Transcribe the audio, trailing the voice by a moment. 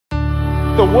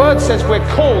The word says we're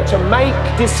called to make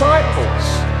disciples.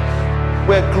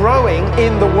 We're growing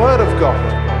in the word of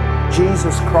God.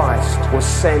 Jesus Christ was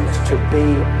sent to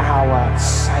be our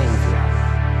Saviour.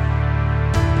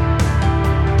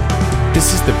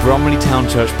 This is the Bromley Town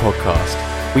Church podcast.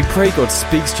 We pray God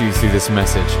speaks to you through this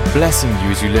message, blessing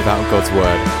you as you live out God's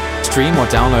word. Stream or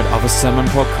download other sermon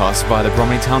podcasts via the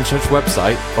Bromley Town Church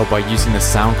website or by using the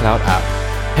SoundCloud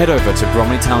app. Head over to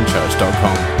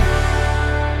bromleytownchurch.com.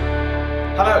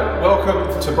 Hello,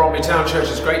 welcome to Bromley Town Church.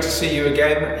 It's great to see you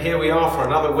again. Here we are for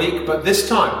another week, but this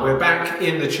time we're back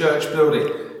in the church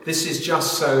building. This is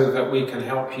just so that we can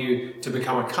help you to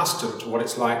become accustomed to what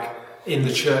it's like in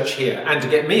the church here, and to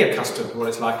get me accustomed to what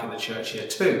it's like in the church here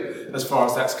too, as far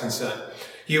as that's concerned.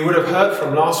 You would have heard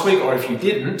from last week, or if you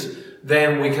didn't,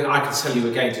 then I can tell you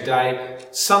again today.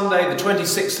 Sunday, the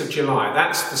 26th of July,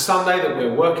 that's the Sunday that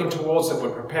we're working towards, that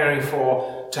we're preparing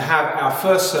for, to have our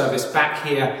first service back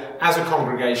here as a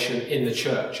congregation in the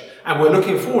church. And we're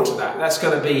looking forward to that. That's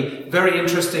going to be very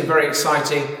interesting, very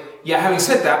exciting. Yet having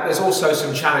said that, there's also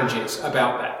some challenges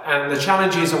about that. And the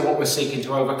challenges are what we're seeking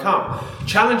to overcome.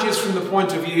 Challenges from the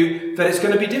point of view that it's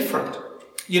going to be different.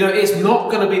 You know, it's not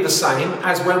going to be the same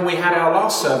as when we had our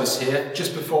last service here,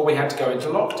 just before we had to go into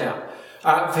lockdown.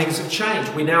 Things have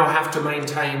changed. We now have to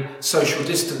maintain social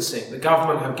distancing. The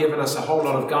government have given us a whole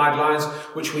lot of guidelines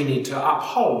which we need to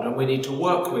uphold and we need to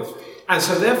work with. And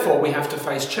so therefore we have to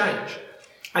face change.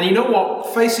 And you know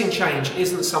what? Facing change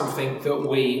isn't something that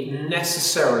we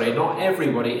necessarily, not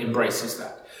everybody embraces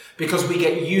that. Because we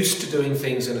get used to doing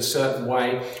things in a certain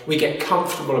way. We get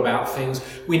comfortable about things.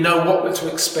 We know what to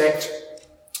expect.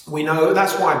 We know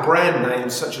that's why brand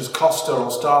names such as Costa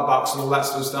or Starbucks and all that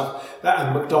sort of stuff,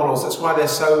 and McDonald's, that's why they're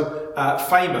so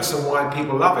famous and why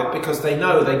people love it, because they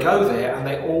know they go there and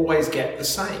they always get the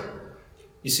same.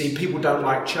 You see, people don't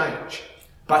like change.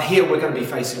 But here we're going to be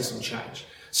facing some change.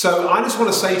 So I just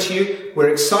want to say to you, we're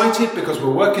excited because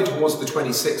we're working towards the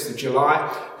 26th of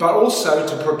July, but also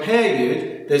to prepare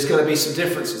you, there's going to be some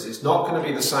differences. It's not going to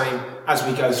be the same as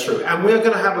we go through. And we're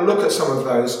going to have a look at some of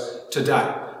those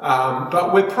today.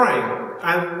 But we're praying,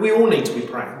 and we all need to be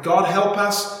praying. God help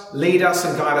us, lead us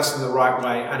and guide us in the right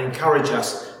way, and encourage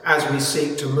us as we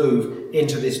seek to move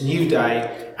into this new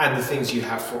day and the things you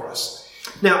have for us.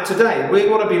 Now, today, we're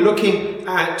going to be looking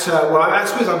at, I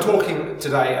suppose I'm talking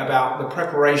today about the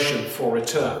preparation for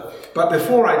return. But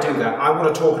before I do that, I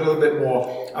want to talk a little bit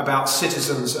more about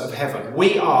citizens of heaven.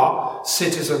 We are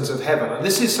citizens of heaven. And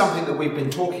this is something that we've been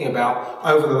talking about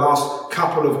over the last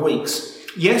couple of weeks.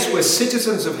 Yes, we're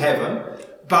citizens of heaven,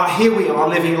 but here we are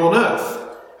living on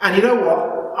earth. And you know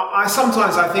what?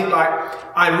 Sometimes I think like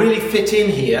I really fit in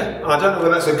here. I don't know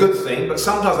whether that's a good thing, but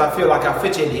sometimes I feel like I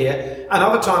fit in here. And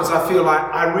other times I feel like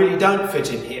I really don't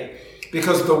fit in here.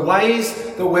 Because the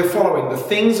ways that we're following, the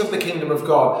things of the kingdom of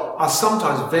God, are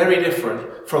sometimes very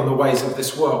different from the ways of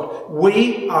this world.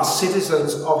 We are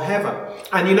citizens of heaven.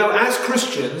 And you know, as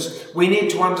Christians, we need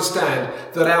to understand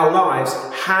that our lives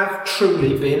have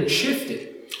truly been shifted.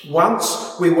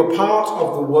 Once we were part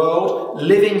of the world,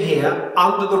 living here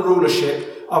under the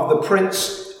rulership of the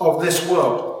prince of this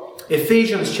world.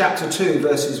 Ephesians chapter 2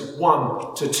 verses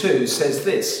 1 to 2 says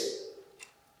this: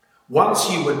 "Once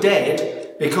you were dead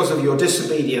because of your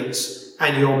disobedience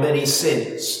and your many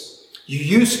sins. You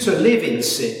used to live in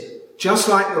sin, just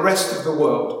like the rest of the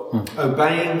world,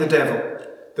 obeying the devil,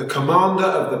 the commander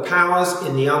of the powers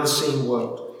in the unseen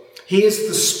world. He is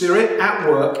the spirit at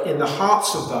work in the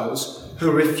hearts of those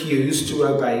who refuse to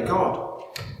obey God.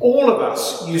 All of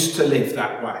us used to live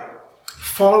that way,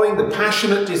 following the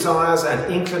passionate desires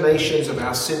and inclinations of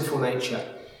our sinful nature.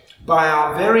 By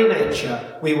our very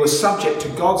nature, we were subject to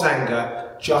God's anger,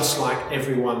 just like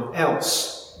everyone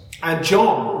else." And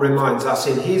John reminds us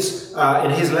in his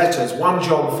letters, 1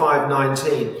 John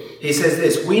 5:19, he says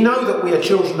this: "We know that we are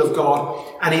children of God,"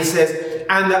 and he says,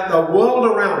 "and that the world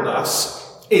around us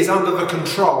is under the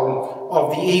control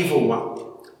of the evil one.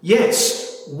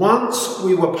 Yes, once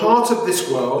we were part of this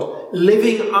world,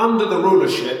 living under the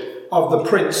rulership of the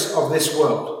prince of this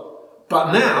world.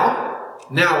 But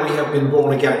now we have been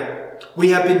born again.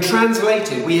 We have been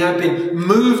translated. We have been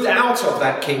moved out of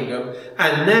that kingdom.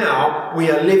 And now we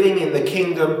are living in the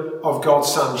kingdom of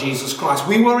God's Son, Jesus Christ.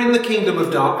 We were in the kingdom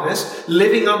of darkness,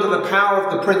 living under the power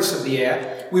of the prince of the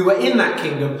air. We were in that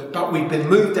kingdom, but we've been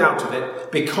moved out of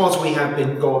it because we have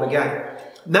been born again."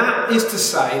 That is to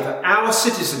say that our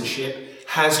citizenship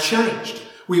has changed.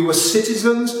 We were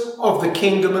citizens of the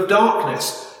kingdom of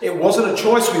darkness. It wasn't a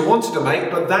choice we wanted to make,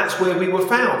 but that's where we were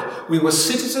found. We were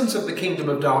citizens of the kingdom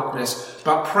of darkness,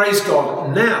 but praise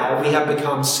God, now we have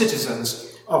become citizens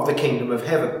of the kingdom of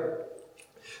heaven.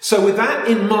 So with that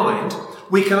in mind,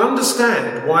 we can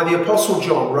understand why the Apostle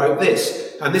John wrote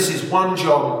this. And this is 1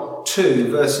 John 2,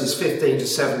 verses 15 to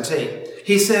 17.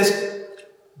 He says,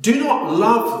 "Do not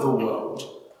love the world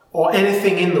or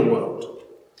anything in the world.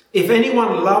 If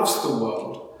anyone loves the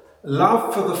world,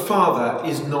 love for the Father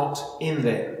is not in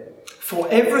them. For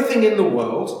everything in the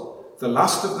world, the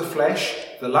lust of the flesh,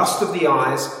 the lust of the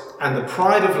eyes, and the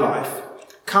pride of life,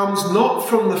 comes not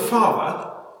from the Father,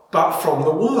 but from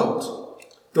the world.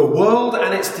 The world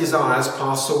and its desires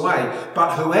pass away,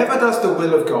 but whoever does the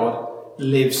will of God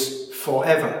lives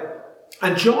forever."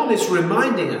 And John is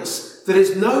reminding us that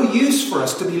it's no use for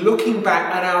us to be looking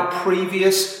back at our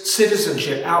previous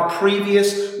citizenship, our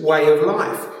previous way of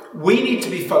life. We need to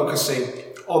be focusing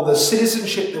on the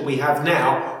citizenship that we have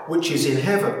now, which is in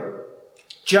heaven.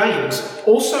 James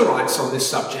also writes on this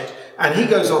subject, and he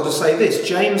goes on to say this,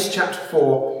 James chapter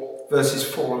 4, verses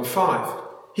 4 and 5.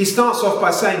 He starts off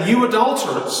by saying, "You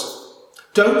adulterers,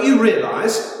 don't you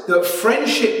realize that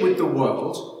friendship with the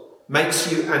world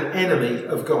makes you an enemy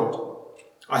of God?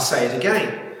 I say it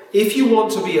again. If you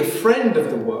want to be a friend of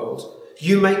the world,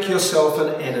 you make yourself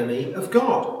an enemy of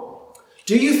God.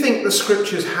 Do you think the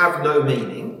scriptures have no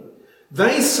meaning?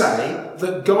 They say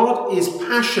that God is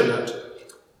passionate,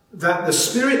 that the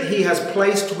spirit he has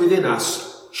placed within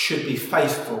us should be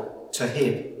faithful to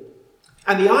him."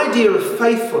 And the idea of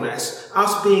faithfulness,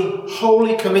 us being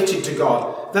wholly committed to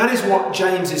God, that is what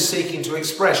James is seeking to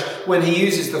express when he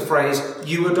uses the phrase,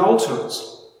 "you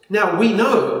adulterers." Now, we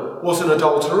know what an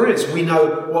adulterer is. We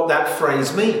know what that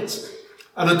phrase means.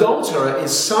 An adulterer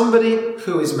is somebody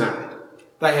who is married.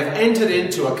 They have entered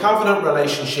into a covenant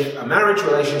relationship, a marriage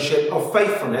relationship of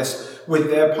faithfulness with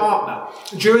their partner.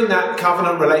 During that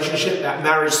covenant relationship, that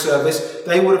marriage service,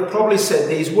 they would have probably said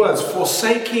these words,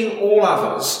 "Forsaking all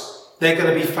others, they're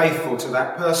going to be faithful to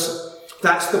that person."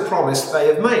 That's the promise they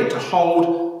have made, to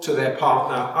hold to their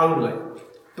partner only.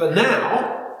 But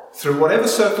now, through whatever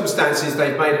circumstances,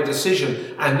 they've made a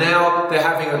decision, and now they're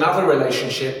having another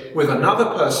relationship with another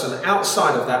person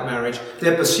outside of that marriage.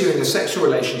 They're pursuing a sexual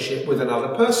relationship with another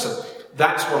person.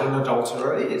 That's what an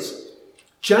adulterer is.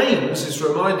 James is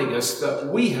reminding us that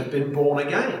we have been born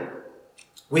again.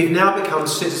 We've now become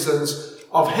citizens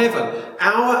of heaven.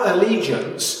 Our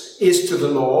allegiance is to the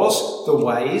laws, the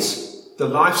ways, the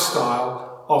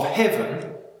lifestyle of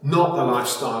heaven, not the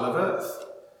lifestyle of earth.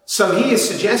 So he is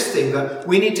suggesting that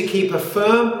we need to keep a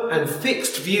firm and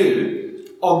fixed view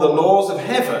on the laws of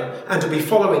heaven and to be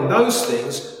following those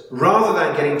things rather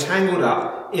than getting tangled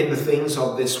up in the things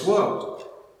of this world.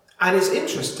 And it's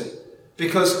interesting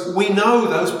because we know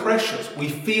those pressures, we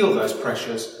feel those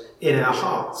pressures in our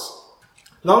hearts.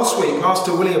 Last week,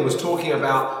 Pastor William was talking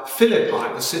about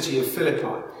Philippi, the city of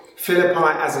Philippi.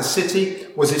 Philippi as a city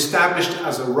was established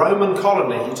as a Roman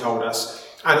colony, he told us.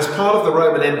 And as part of the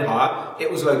Roman Empire,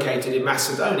 it was located in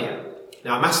Macedonia.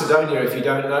 Now, Macedonia, if you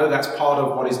don't know, that's part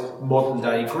of what is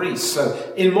modern-day Greece. So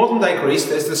in modern-day Greece,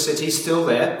 there's the city still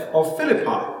there of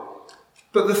Philippi.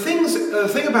 But the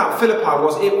thing about Philippi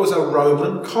was it was a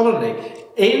Roman colony.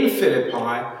 In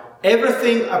Philippi,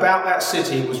 everything about that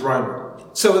city was Roman.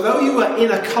 So although you were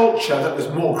in a culture that was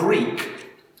more Greek,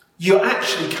 you're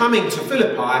actually coming to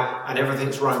Philippi and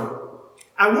everything's Roman.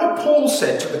 And what Paul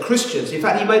said to the Christians, in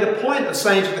fact, he made a point of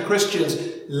saying to the Christians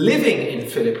living in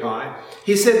Philippi,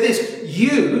 he said this,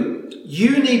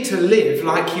 you need to live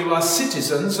like you are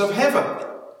citizens of heaven.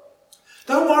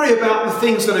 Don't worry about the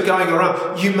things that are going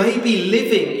around. You may be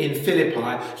living in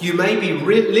Philippi, you may be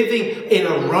living in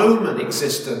a Roman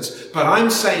existence, but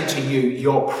I'm saying to you,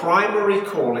 your primary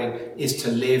calling is to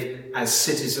live as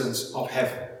citizens of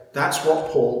heaven. That's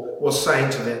what Paul was saying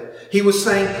to them. He was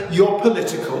saying your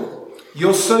political,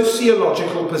 your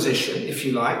sociological position, if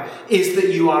you like, is that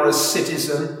you are a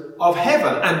citizen of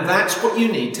heaven. And that's what you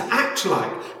need to act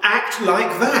like. Act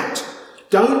like that.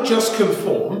 Don't just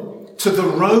conform to the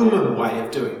Roman way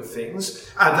of doing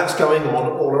things, and that's going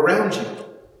on all around you.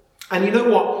 And you know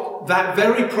what? That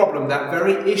very problem, that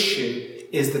very issue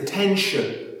is the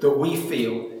tension that we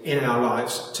feel in our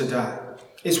lives today.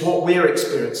 It's what we're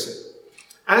experiencing.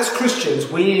 As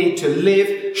Christians, we need to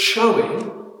live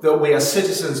showing that we are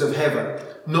citizens of heaven,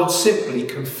 not simply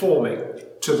conforming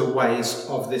to the ways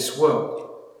of this world.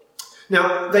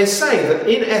 Now, they say that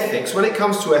in ethics, when it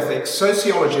comes to ethics,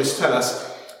 sociologists tell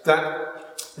us that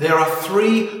there are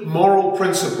 3 moral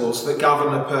principles that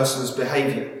govern a person's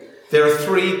behaviour. There are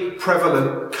 3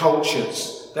 prevalent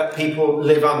cultures that people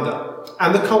live under.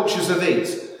 And the cultures are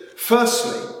these.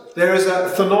 Firstly, there is a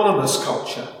theonomous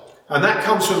culture. And that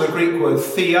comes from the Greek word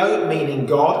theo, meaning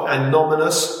God, and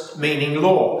nominus, meaning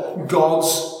law.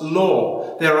 God's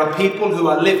law. There are people who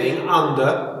are living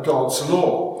under God's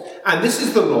law. And this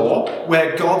is the law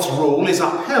where God's rule is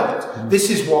upheld. This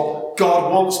is what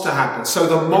God wants to happen. So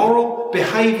the moral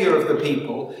behaviour of the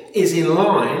people is in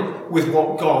line with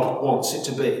what God wants it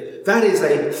to be. That is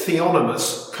a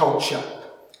theonomous culture.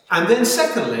 And then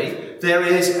secondly, there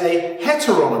is a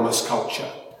heteronymous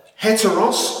culture.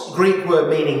 Heteros, Greek word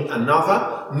meaning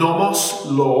another, nomos,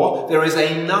 law, there is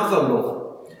another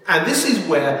law. And this is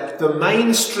where the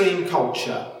mainstream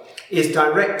culture is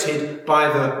directed by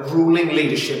the ruling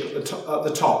leadership at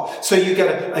the top. So you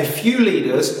get a few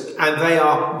leaders and they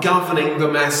are governing the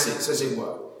masses, as it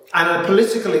were. And a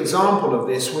political example of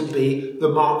this would be the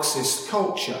Marxist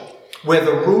culture, where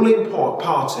the ruling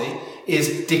party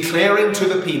is declaring to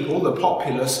the people, the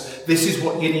populace, this is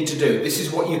what you need to do, this is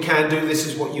what you can do, this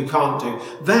is what you can't do.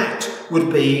 That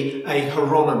would be a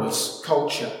heteronymous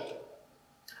culture.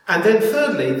 And then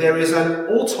thirdly, there is an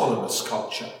autonomous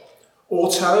culture.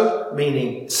 Auto,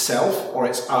 meaning self or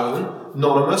its own,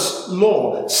 nonymous,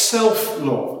 law,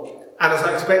 self-law. And as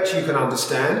I expect you can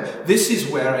understand, this is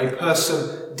where a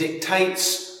person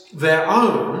dictates their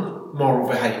own moral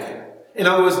behaviour. In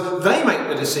other words, they make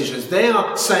the decisions. They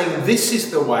are saying, this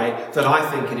is the way that I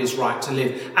think it is right to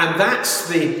live. And that's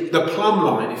the plumb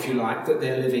line, if you like, that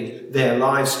they're living their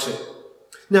lives to.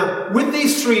 Now, with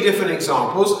these three different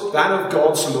examples, that of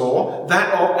God's law,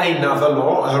 that of another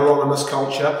law, a heteronymous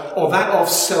culture, or that of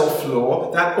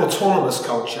self-law, that autonomous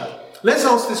culture, let's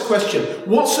ask this question.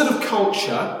 What sort of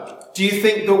culture do you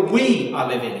think that we are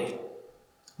living in?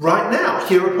 Right now,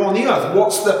 here upon the earth,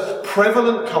 what's the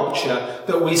prevalent culture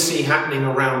that we see happening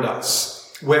around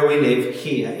us, where we live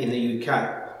here in the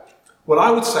UK? Well,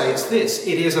 I would say it's this.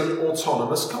 It is an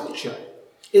autonomous culture.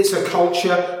 It's a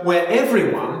culture where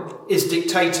everyone is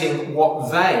dictating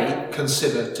what they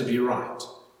consider to be right.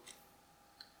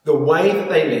 The way that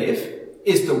they live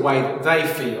is the way that they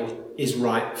feel is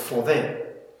right for them.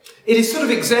 It is sort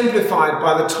of exemplified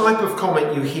by the type of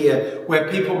comment you hear where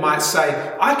people might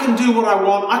say, I can do what I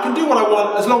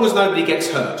want as long as nobody gets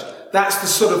hurt. That's the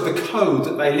sort of the code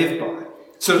that they live by.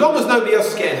 So as long as nobody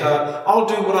else is getting hurt, I'll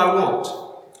do what I want.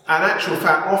 And in actual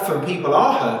fact, often people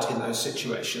are hurt in those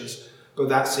situations, but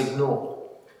that's ignored.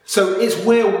 So it's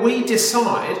where we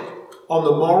decide on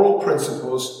the moral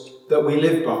principles that we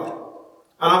live by.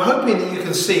 And I'm hoping that you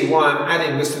can see why I'm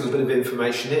adding this little bit of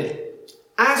information in.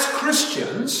 As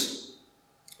Christians,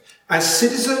 as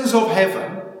citizens of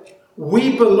heaven,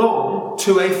 we belong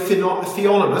to a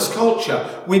theonomous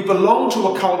culture. We belong to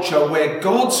a culture where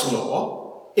God's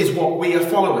law is what we are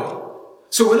following.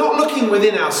 So we're not looking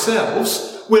within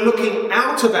ourselves, we're looking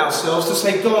out of ourselves to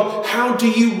say, God, how do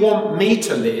you want me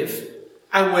to live?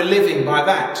 And we're living by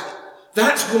that.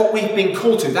 That's what we've been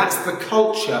called to. That's the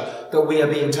culture that we are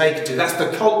being taken to. That's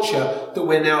the culture that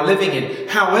we're now living in.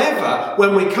 However,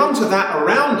 when we come to that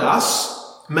around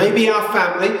us, maybe our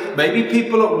family, maybe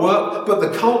people at work, but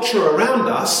the culture around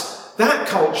us, that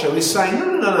culture is saying,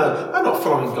 no, I'm not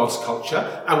following God's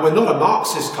culture, and we're not a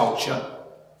Marxist culture.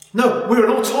 No, we're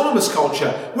an autonomous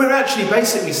culture. We're actually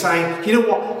basically saying, you know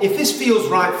what, if this feels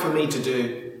right for me to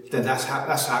do, then that's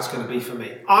how it's going to be for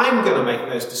me. I'm going to make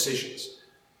those decisions.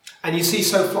 And you see,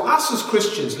 so for us as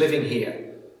Christians living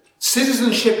here,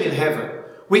 citizenship in heaven,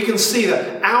 we can see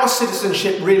that our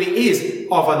citizenship really is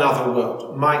of another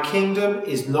world. My kingdom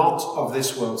is not of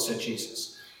this world, said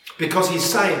Jesus. Because he's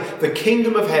saying the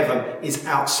kingdom of heaven is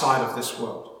outside of this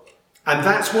world. And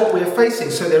that's what we're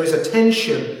facing. So there is a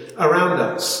tension around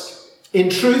us. In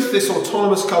truth, this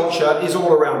autonomous culture is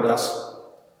all around us.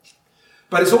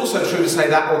 But it's also true to say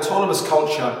that autonomous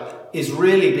culture is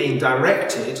really being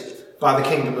directed by the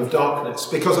kingdom of darkness.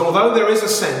 Because although there is a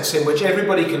sense in which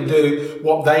everybody can do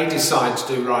what they decide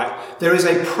to do right, there is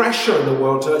a pressure in the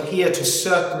world to adhere to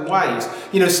certain ways.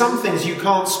 You know, some things you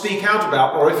can't speak out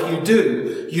about, or if you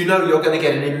do, you know you're going to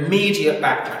get an immediate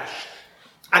backlash.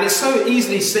 And it's so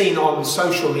easily seen on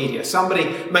social media.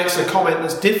 Somebody makes a comment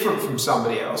that's different from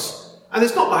somebody else. And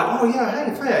it's not like, oh yeah,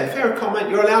 hey, fair comment.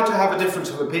 You're allowed to have a difference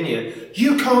of opinion.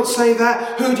 You can't say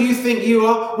that. Who do you think you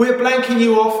are? We're blanking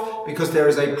you off. Because there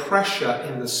is a pressure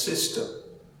in the system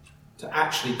to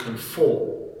actually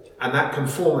conform. And that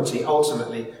conformity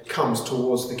ultimately comes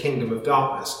towards the kingdom of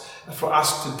darkness. For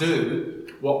us to do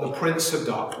what the Prince of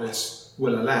Darkness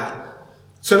will allow.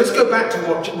 So let's go back to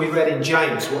what we read in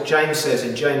James. What James says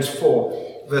in James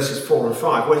 4, verses 4 and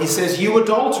 5. Where he says, you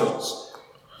adulterers,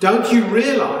 don't you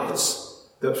realize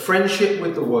that friendship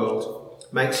with the world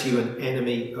makes you an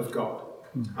enemy of God?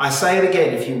 I say it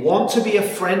again, if you want to be a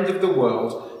friend of the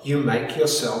world, you make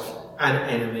yourself an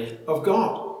enemy of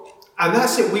God. And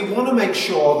that's it. We want to make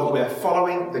sure that we're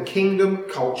following the kingdom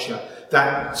culture,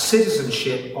 that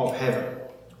citizenship of heaven.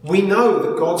 We know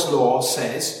that God's law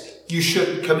says, you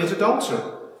shouldn't commit adultery.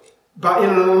 But in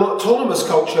an autonomous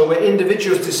culture where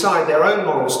individuals decide their own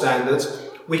moral standards,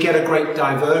 we get a great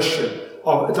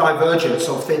divergence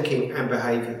of thinking and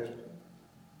behaviour.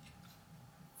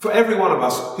 For every one of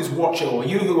us who's watching, or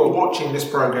you who are watching this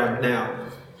program now,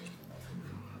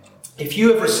 if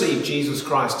you have received Jesus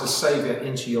Christ as Saviour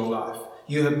into your life,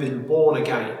 you have been born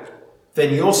again,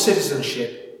 then your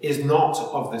citizenship is not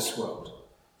of this world.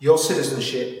 Your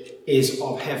citizenship is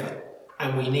of heaven.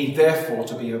 And we need therefore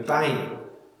to be obeying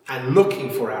and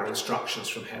looking for our instructions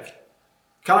from heaven.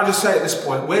 Can I just say at this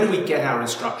point, where do we get our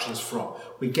instructions from?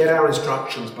 We get our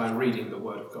instructions by reading the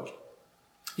Word of God.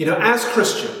 You know, as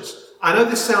Christians, I know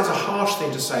this sounds a harsh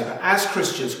thing to say, but as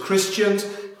Christians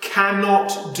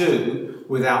cannot do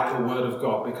without the Word of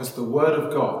God, because the Word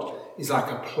of God is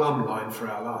like a plumb line for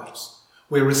our lives.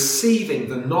 We're receiving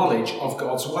the knowledge of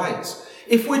God's ways.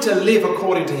 If we're to live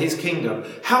according to His kingdom,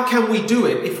 how can we do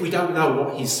it if we don't know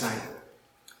what He's saying?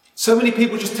 So many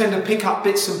people just tend to pick up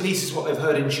bits and pieces what they've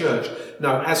heard in church.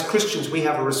 No, as Christians, we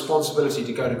have a responsibility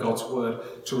to go to God's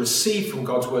Word, to receive from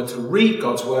God's Word, to read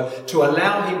God's Word, to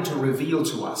allow Him to reveal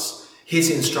to us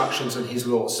His instructions and His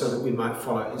laws so that we might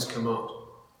follow His command.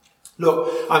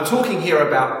 Look, I'm talking here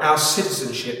about our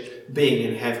citizenship being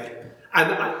in heaven.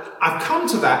 And I've come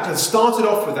to that and started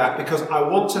off with that because I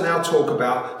want to now talk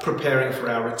about preparing for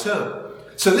our return.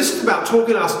 So this is about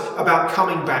talking to us about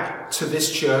coming back to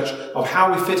this church, of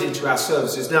how we fit into our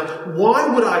services. Now,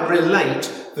 why would I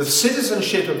relate the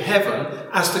citizenship of heaven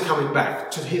as to coming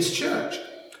back to His church?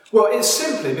 Well, it's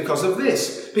simply because of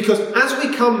this. Because as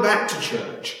we come back to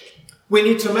church, we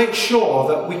need to make sure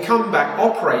that we come back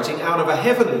operating out of a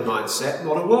heavenly mindset,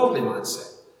 not a worldly mindset.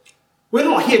 We're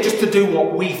not here just to do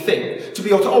what we think, to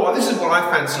be able to, oh, well, this is what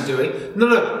I fancy doing.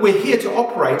 No, we're here to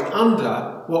operate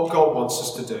under what God wants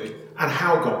us to do and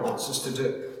how God wants us to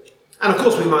do. And of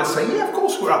course we might say, yeah, of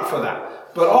course we're up for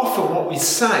that. But often what we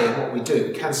say and what we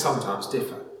do can sometimes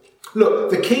differ. Look,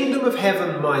 the kingdom of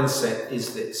heaven mindset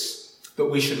is this, that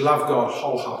we should love God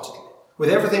wholeheartedly. With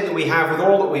everything that we have, with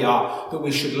all that we are, that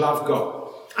we should love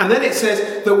God. And then it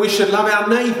says that we should love our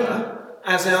neighbour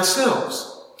as ourselves.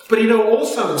 But you know,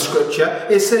 also in Scripture,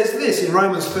 it says this, in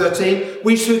Romans 13,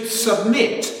 we should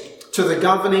submit to the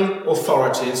governing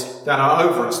authorities that are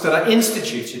over us, that are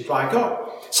instituted by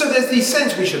God. So there's the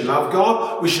sense we should love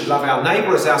God, we should love our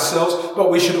neighbour as ourselves,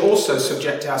 but we should also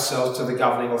subject ourselves to the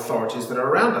governing authorities that are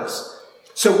around us.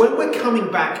 So when we're coming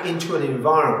back into an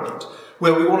environment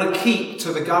where we want to keep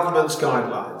to the government's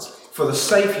guidelines for the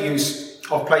safe use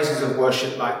of places of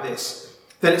worship like this,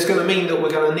 then it's going to mean that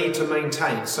we're going to need to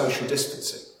maintain social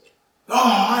distancing. Oh,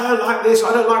 I don't like this.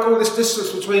 I don't like all this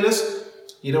distance between us.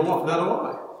 You know what? No do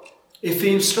I. It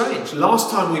seems strange. Last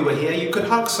time we were here, you could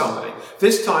hug somebody.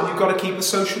 This time, you've got to keep a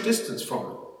social distance from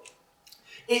them.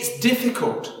 It's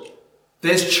difficult.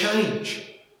 There's change.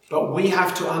 But we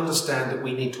have to understand that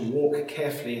we need to walk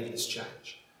carefully in this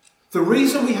change. The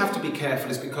reason we have to be careful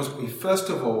is because we, first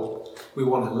of all, we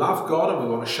want to love God and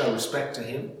we want to show respect to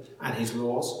Him and His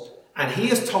laws. And He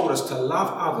has told us to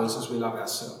love others as we love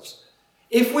ourselves.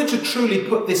 If we're to truly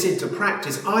put this into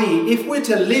practice, i.e. if we're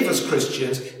to live as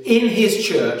Christians in His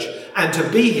church and to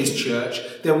be His church,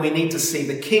 then we need to see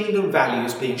the kingdom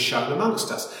values being shown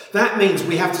amongst us. That means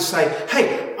we have to say,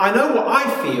 hey, I know what I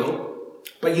feel,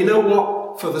 but you know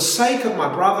what? For the sake of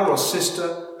my brother or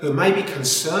sister who may be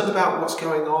concerned about what's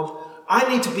going on,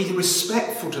 I need to be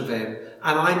respectful to them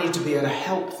and I need to be able to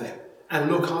help them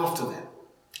and look after them.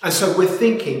 And so we're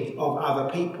thinking of other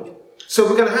people. So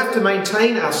we're going to have to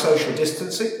maintain our social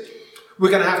distancing. We're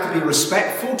going to have to be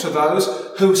respectful to those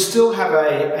who still have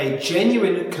a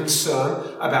genuine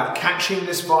concern about catching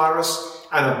this virus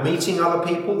and of meeting other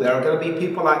people. There are going to be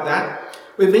people like that.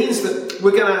 It means that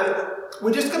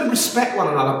we're just going to respect one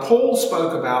another. Paul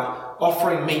spoke about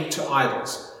offering meat to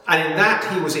idols. And in that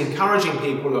he was encouraging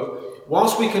people, look,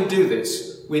 whilst we can do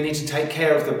this, we need to take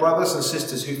care of the brothers and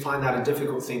sisters who find that a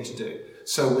difficult thing to do.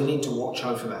 So we need to watch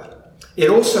over that.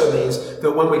 It also means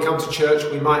that when we come to church,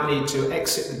 we might need to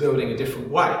exit the building a different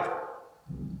way.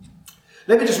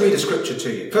 Let me just read a scripture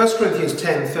to you. 1 Corinthians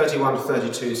 10, 31 to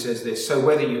 32 says this, so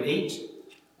whether you eat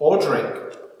or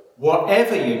drink,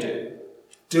 whatever you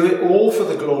do it all for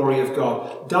the glory of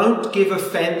God. Don't give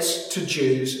offence to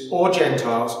Jews or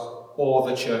Gentiles or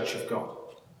the church of God.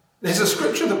 There's a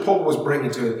scripture that Paul was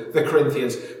bringing to the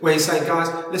Corinthians where he's saying, guys,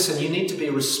 listen, you need to be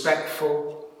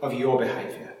respectful of your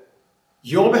behaviour.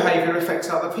 Your behaviour affects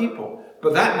other people,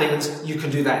 but that means you can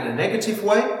do that in a negative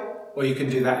way or you can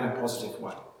do that in a positive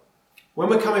way. When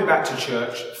we're coming back to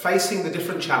church, facing the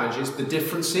different challenges, the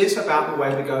differences about the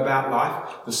way we go about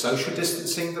life, the social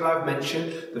distancing that I've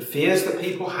mentioned, the fears that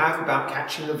people have about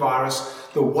catching the virus,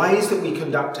 the ways that we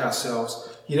conduct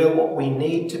ourselves, you know what? We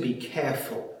need to be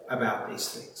careful about these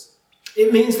things.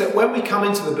 It means that when we come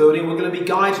into the building, we're going to be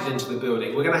guided into the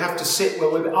building. We're going to have to sit where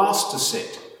we're asked to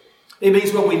sit. It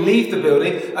means when we leave the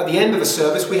building, at the end of the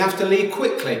service, we have to leave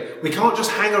quickly. We can't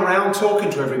just hang around talking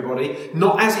to everybody,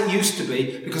 not as it used to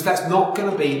be, because that's not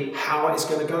going to be how it's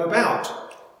going to go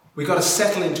about. We've got to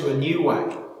settle into a new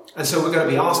way. And so we're going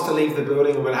to be asked to leave the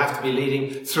building, and we'll have to be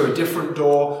leading through a different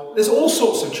door. There's all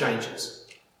sorts of changes.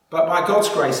 But by God's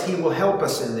grace, He will help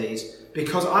us in these,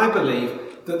 because I believe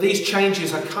that these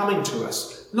changes are coming to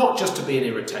us, not just to be an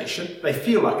irritation. They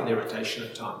feel like an irritation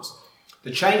at times. The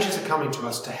changes are coming to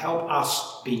us to help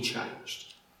us be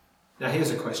changed. Now here's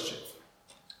a question.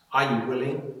 Are you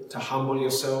willing to humble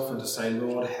yourself and to say,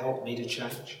 Lord, help me to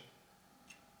change?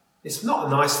 It's not a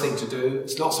nice thing to do.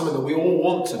 It's not something that we all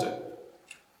want to do.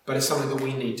 But it's something that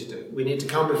we need to do. We need to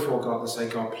come before God and say,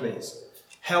 God, please,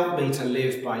 help me to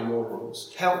live by your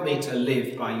rules. Help me to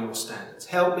live by your standards.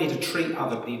 Help me to treat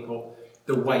other people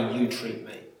the way you treat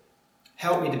me.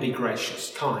 Help me to be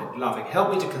gracious, kind, loving. Help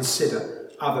me to consider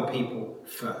other people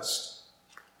first,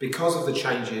 because of the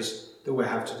changes that we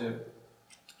have to do.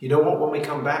 You know what? When we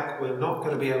come back, we're not going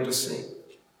to be able to sing.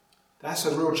 That's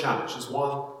a real challenge. It's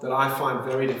one that I find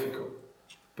very difficult.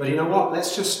 But you know what?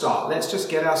 Let's just start. Let's just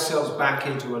get ourselves back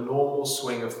into a normal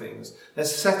swing of things.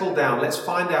 Let's settle down. Let's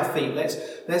find our feet.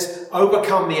 Let's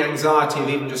overcome the anxiety of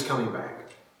even just coming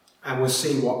back. And we'll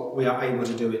see what we are able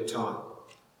to do in time.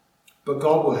 But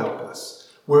God will help us.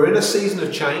 We're in a season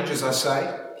of change, as I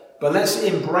say. But let's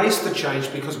embrace the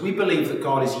change, because we believe that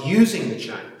God is using the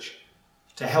change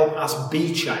to help us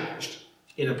be changed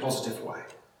in a positive way.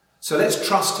 So let's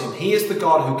trust Him. He is the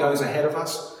God who goes ahead of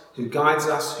us, who guides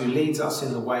us, who leads us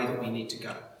in the way that we need to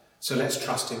go. So let's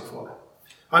trust Him for that.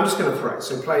 I'm just going to pray.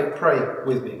 So pray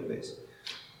with me, please.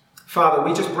 Father,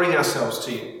 we just bring ourselves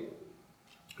to you.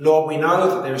 Lord, we know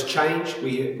that there is change.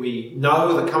 We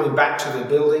know that coming back to the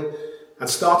building and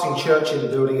starting church in the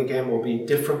building again will be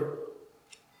different.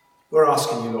 We're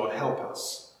asking you, Lord, help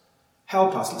us.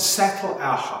 Help us. Let's settle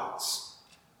our hearts.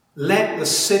 Let the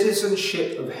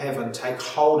citizenship of heaven take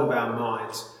hold of our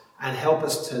minds and help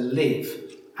us to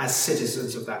live as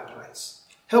citizens of that place.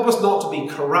 Help us not to be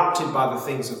corrupted by the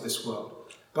things of this world.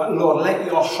 But Lord, let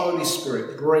your Holy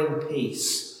Spirit bring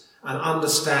peace and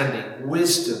understanding,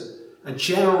 wisdom, a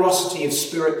generosity of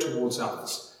spirit towards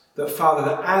others. That, Father,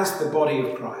 that as the body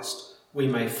of Christ, we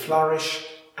may flourish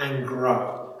and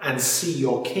grow and see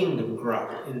your kingdom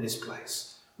grow in this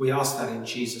place. We ask that in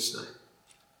Jesus' name.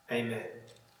 Amen.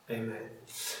 Amen.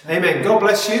 Amen. God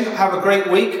bless you. Have a great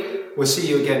week. We'll see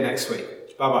you again next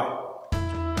week. Bye-bye.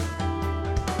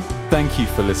 Thank you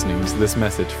for listening to this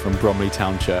message from Bromley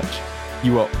Town Church.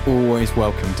 You are always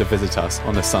welcome to visit us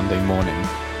on a Sunday morning,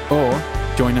 or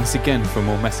join us again for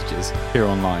more messages here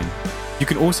online. You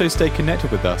can also stay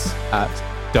connected with us at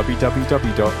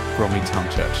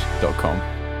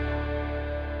www.bromleytownchurch.com.